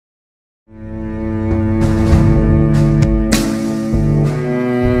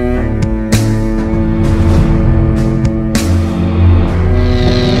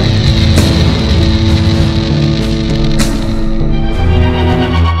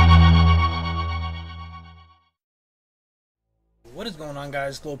going on,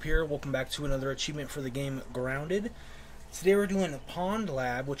 guys? Globe here. Welcome back to another achievement for the game Grounded. Today we're doing a pond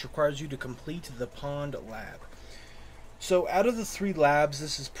lab, which requires you to complete the pond lab. So out of the 3 labs,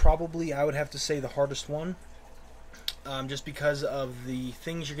 this is probably, I would have to say, the hardest one. Just because of the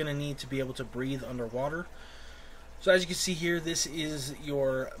things you're going to need to be able to breathe underwater. So as you can see here, this is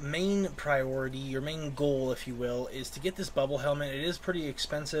your main priority, your main goal, if you will, is to get this bubble helmet. It is pretty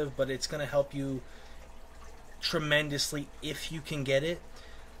expensive, but it's going to help you tremendously if you can get it.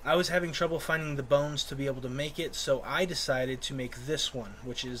 I was having trouble finding the bones to be able to make it, so I decided to make this one,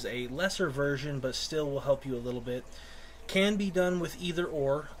 which is a lesser version, but still will help you a little bit. Can be done with either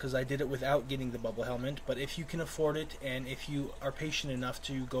or, because I did it without getting the bubble helmet, but if you can afford it, and if you are patient enough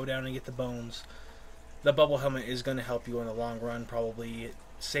to go down and get the bones, the bubble helmet is going to help you in the long run, probably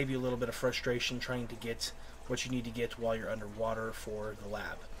save you a little bit of frustration trying to get what you need to get while you're underwater for the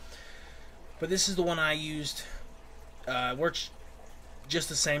lab. But this is the one I used. Works just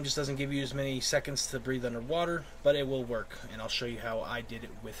the same, just doesn't give you as many seconds to breathe underwater, but it will work, and I'll show you how I did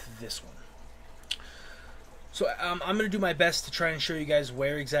it with this one. So I'm going to do my best to try and show you guys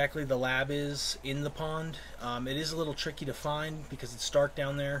where exactly the lab is in the pond. It is a little tricky to find because it's dark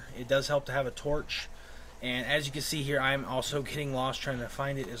down there. It does help to have a torch, and as you can see here, I'm also getting lost trying to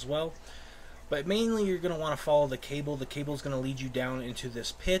find it as well. But mainly you're going to want to follow the cable. The cable is going to lead you down into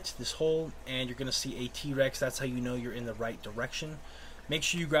this pit, this hole, and you're going to see a T-Rex. That's how you know you're in the right direction. Make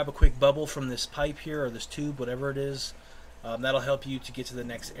sure you grab a quick bubble from this pipe here, or this tube, whatever it is. That'll help you to get to the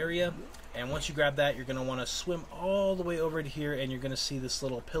next area. And once you grab that, you're going to want to swim all the way over to here, and you're going to see this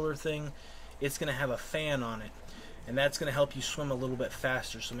little pillar thing. It's going to have a fan on it, and that's going to help you swim a little bit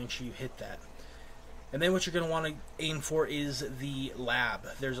faster, so make sure you hit that. And then what you're going to want to aim for is the lab.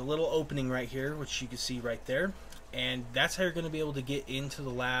 There's a little opening right here, which you can see right there. And that's how you're going to be able to get into the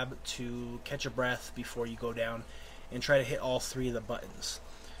lab to catch a breath before you go down and try to hit all 3 of the buttons.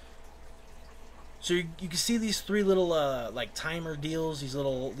 So you can see these 3 little like timer deals, these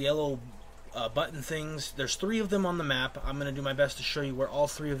little yellow button things. There's 3 of them on the map. I'm going to do my best to show you where all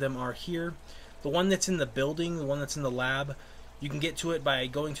 3 of them are here. The one that's in the building, the one that's in the lab, you can get to it by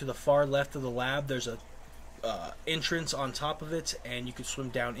going to the far left of the lab. There's a entrance on top of it, and you can swim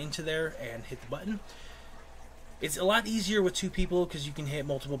down into there and hit the button. It's a lot easier with 2 people because you can hit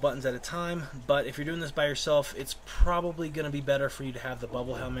multiple buttons at a time, but if you're doing this by yourself, it's probably going to be better for you to have the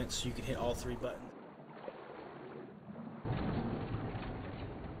bubble helmet so you can hit all 3 buttons.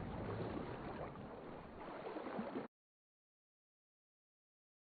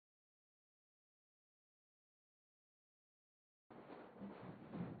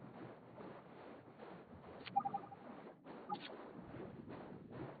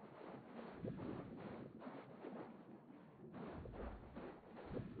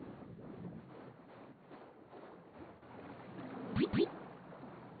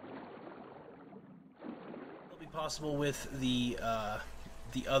 It'll be possible with the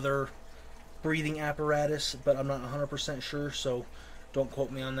other breathing apparatus, but I'm not 100% sure, so don't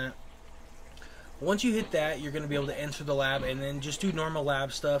quote me on that. Once you hit that, you're going to be able to enter the lab and then just do normal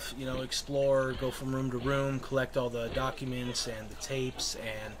lab stuff, you know, explore, go from room to room, collect all the documents and the tapes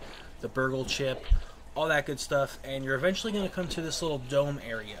and the burgle chip, all that good stuff, and you're eventually going to come to this little dome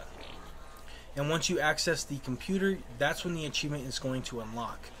area. And once you access the computer, that's when the achievement is going to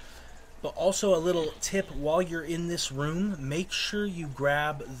unlock. But also a little tip, while you're in this room, make sure you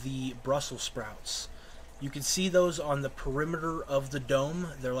grab the Brussels sprouts. You can see those on the perimeter of the dome.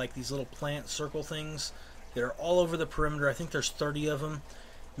 They're like these little plant circle things. They're all over the perimeter. I think there's 30 of them.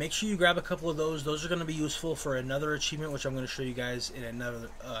 Make sure you grab a couple of those. Those are going to be useful for another achievement, which I'm going to show you guys in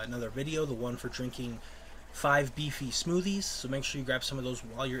another video, the one for drinking 5 beefy smoothies. So make sure you grab some of those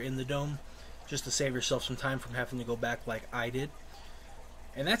while you're in the dome, just to save yourself some time from having to go back like I did.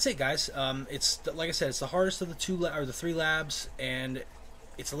 And that's it, guys. It's like I said, it's the hardest of the 3 labs, and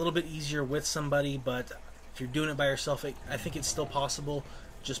it's a little bit easier with somebody. But if you're doing it by yourself, I think it's still possible.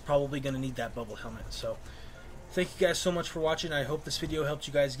 Just probably going to need that bubble helmet. So thank you guys so much for watching. I hope this video helped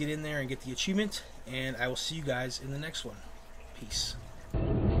you guys get in there and get the achievement, and I will see you guys in the next one. Peace.